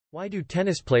Why do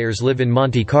tennis players live in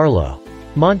Monte Carlo?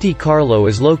 Monte Carlo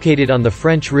is located on the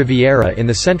French Riviera in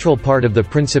the central part of the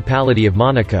Principality of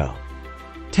Monaco.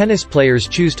 Tennis players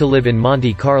choose to live in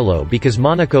Monte Carlo because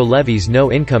Monaco levies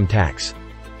no income tax.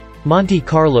 Monte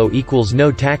Carlo equals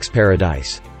no tax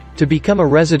paradise. To become a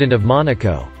resident of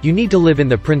Monaco, you need to live in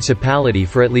the Principality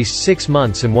for at least 6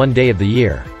 months and 1 day of the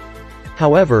year.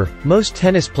 However, most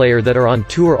tennis players that are on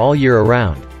tour all year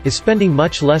around is spending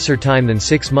much lesser time than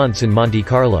 6 months in Monte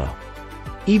Carlo.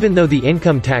 Even though the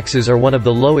income taxes are one of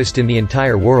the lowest in the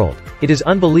entire world, it is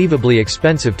unbelievably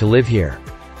expensive to live here.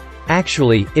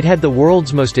 Actually, it had the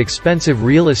world's most expensive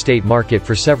real estate market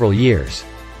for several years.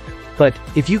 But,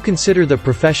 if you consider the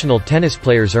professional tennis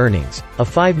player's earnings, a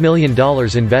 $5 million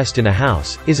invest in a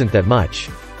house isn't that much.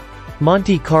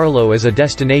 Monte Carlo as a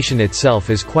destination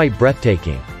itself is quite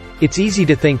breathtaking. It's easy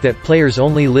to think that players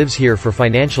only lives here for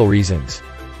financial reasons.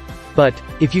 But,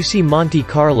 if you see Monte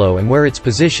Carlo and where it's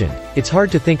positioned, it's hard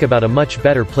to think about a much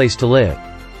better place to live.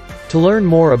 To learn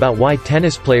more about why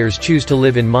tennis players choose to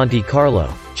live in Monte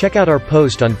Carlo, check out our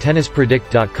post on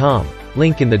tennispredict.com,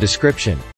 link in the description.